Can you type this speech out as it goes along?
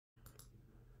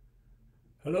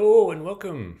Hello and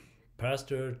welcome.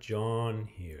 Pastor John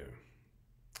here.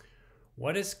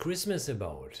 What is Christmas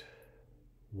about?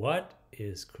 What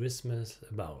is Christmas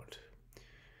about?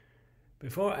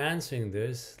 Before answering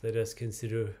this, let us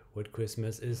consider what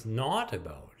Christmas is not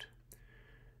about.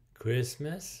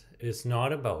 Christmas is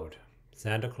not about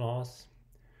Santa Claus,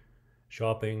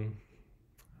 shopping,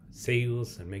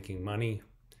 sales and making money,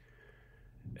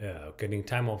 getting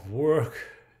time off work,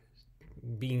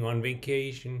 being on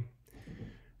vacation,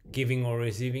 giving or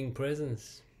receiving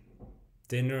presents,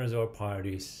 dinners or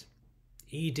parties,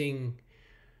 eating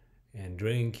and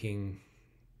drinking,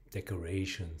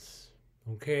 decorations.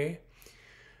 Okay?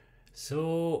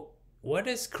 So, what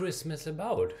is Christmas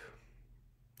about?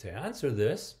 To answer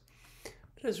this,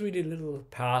 let us read a little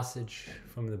passage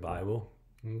from the Bible.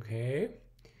 Okay?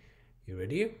 You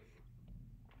ready?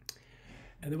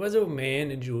 And there was a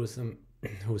man in Jerusalem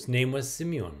whose name was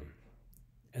Simeon.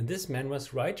 And this man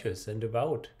was righteous and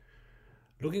devout,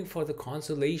 looking for the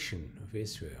consolation of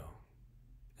Israel.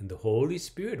 And the Holy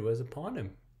Spirit was upon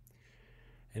him.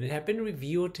 And it had been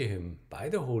revealed to him by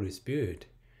the Holy Spirit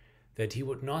that he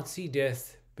would not see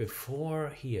death before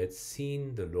he had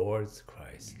seen the Lord's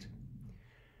Christ.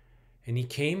 And he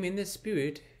came in the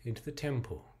Spirit into the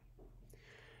temple.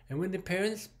 And when the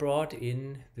parents brought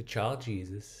in the child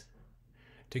Jesus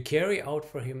to carry out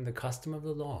for him the custom of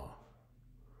the law,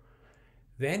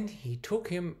 then he took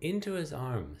him into his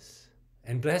arms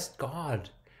and blessed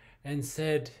God and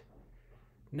said,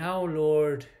 "Now,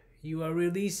 Lord, you are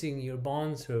releasing your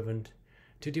bondservant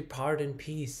to depart in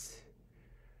peace,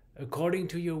 according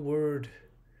to your word.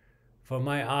 For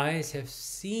my eyes have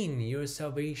seen your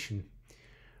salvation,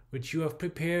 which you have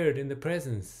prepared in the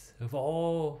presence of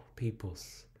all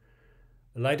peoples,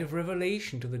 a light of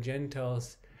revelation to the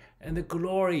Gentiles and the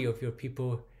glory of your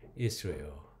people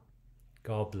Israel."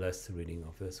 God bless the reading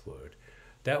of this word.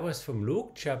 That was from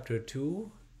Luke chapter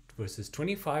 2, verses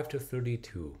 25 to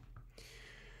 32.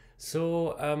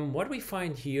 So what we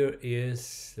find here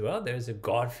is, well, there's a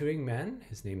God-fearing man.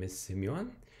 His name is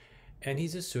Simeon, and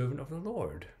he's a servant of the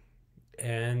Lord.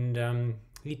 And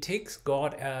he takes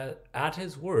God at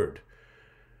his word,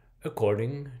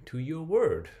 according to your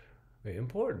word. Very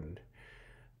important.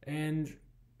 And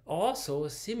also,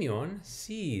 Simeon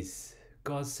sees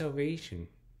God's salvation.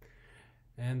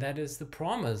 And that is the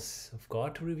promise of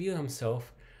God to reveal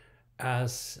himself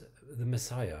as the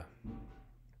Messiah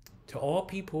to all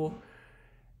people.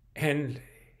 And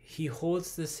he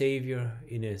holds the Savior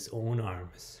in his own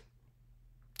arms.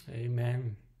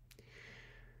 Amen.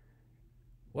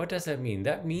 What does that mean?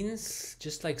 That means,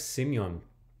 just like Simeon,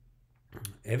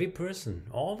 every person,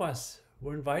 all of us,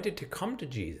 were invited to come to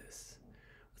Jesus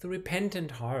with a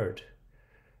repentant heart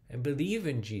and believe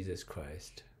in Jesus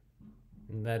Christ.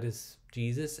 And that is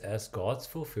Jesus as God's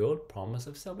fulfilled promise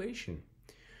of salvation.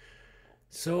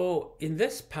 So in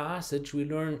this passage, we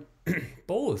learn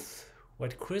both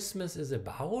what Christmas is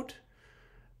about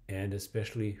and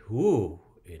especially who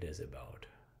it is about.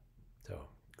 So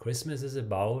Christmas is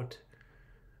about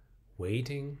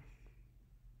waiting,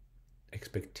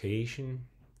 expectation,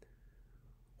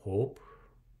 hope,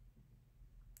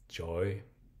 joy,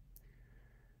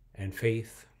 and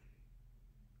faith.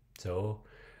 So,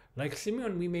 like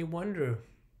Simeon, we may wonder,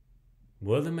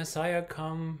 will the Messiah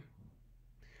come?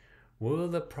 Will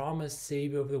the promised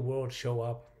Savior of the world show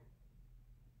up?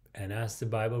 And as the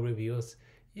Bible reveals,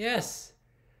 yes,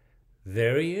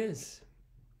 there he is.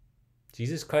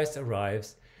 Jesus Christ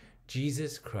arrives.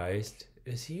 Jesus Christ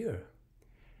is here.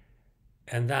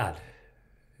 And that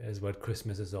is what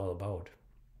Christmas is all about.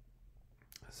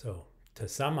 So, to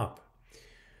sum up,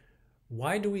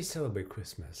 why do we celebrate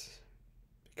Christmas?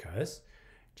 Because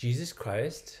Jesus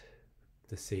Christ,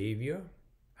 the Savior,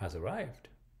 has arrived.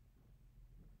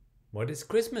 What is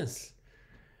Christmas?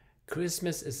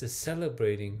 Christmas is the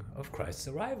celebrating of Christ's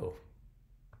arrival.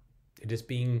 It is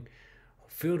being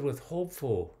filled with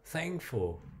hopeful,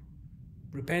 thankful,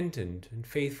 repentant, and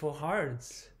faithful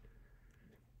hearts.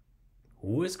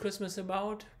 Who is Christmas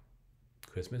about?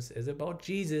 Christmas is about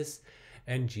Jesus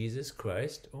and Jesus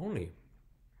Christ only.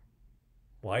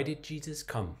 Why did Jesus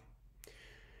come?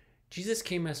 Jesus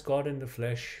came as God in the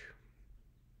flesh.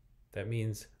 That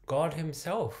means God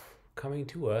himself coming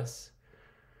to us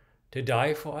to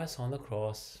die for us on the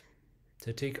cross,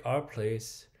 to take our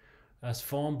place as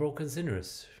fallen, broken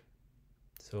sinners.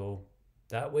 So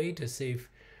that way to save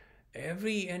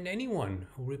every and anyone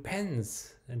who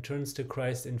repents and turns to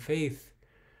Christ in faith.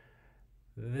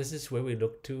 This is where we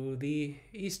look to the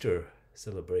Easter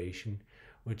celebration,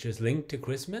 which is linked to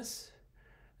Christmas,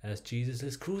 as Jesus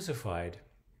is crucified,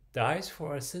 dies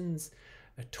for our sins,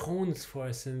 atones for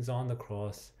our sins on the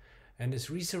cross, and is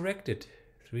resurrected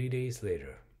 3 days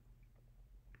later.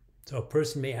 So a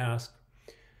person may ask,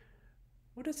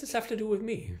 what does this have to do with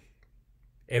me?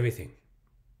 Everything.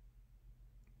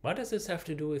 What does this have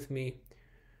to do with me?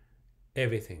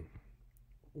 Everything.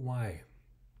 Why?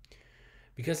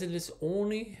 Because it is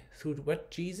only through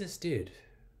what Jesus did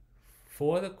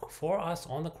for us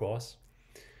on the cross,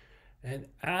 and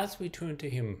as we turn to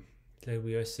Him, that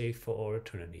we are saved for all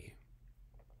eternity.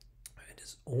 It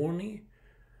is only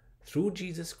through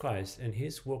Jesus Christ and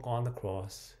His work on the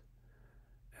cross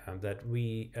that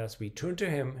we, as we turn to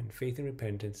Him in faith and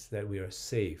repentance, that we are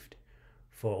saved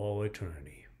for all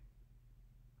eternity.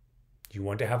 Do you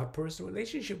want to have a personal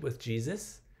relationship with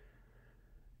Jesus?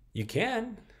 You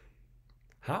can.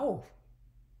 How?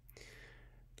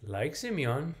 Like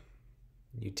Simeon,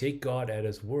 you take God at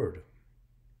His word.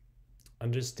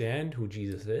 Understand who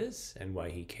Jesus is and why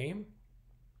He came.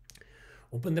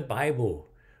 Open the Bible.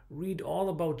 Read all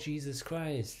about Jesus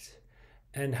Christ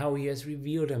and how He has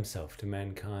revealed Himself to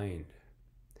mankind.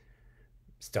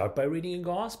 Start by reading a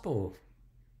gospel.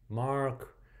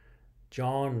 Mark,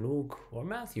 John, Luke, or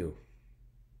Matthew.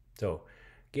 So,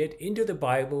 get into the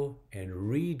Bible and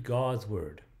read God's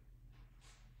word.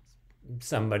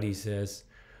 Somebody says,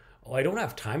 oh, I don't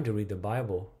have time to read the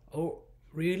Bible. Oh,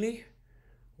 really?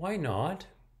 Why not?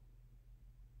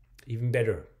 Even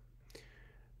better,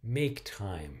 make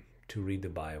time to read the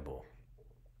Bible.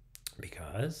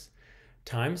 Because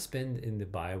time spent in the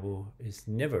Bible is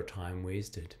never time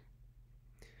wasted.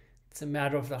 It's a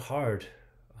matter of the heart,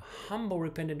 a humble,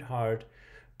 repentant heart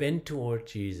bent toward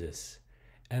Jesus.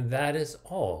 And that is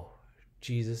all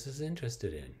Jesus is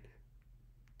interested in.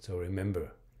 So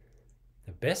remember,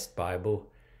 the best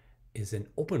Bible is an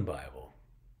open Bible.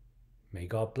 May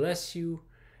God bless you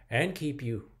and keep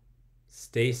you.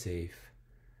 Stay safe.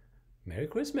 Merry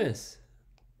Christmas.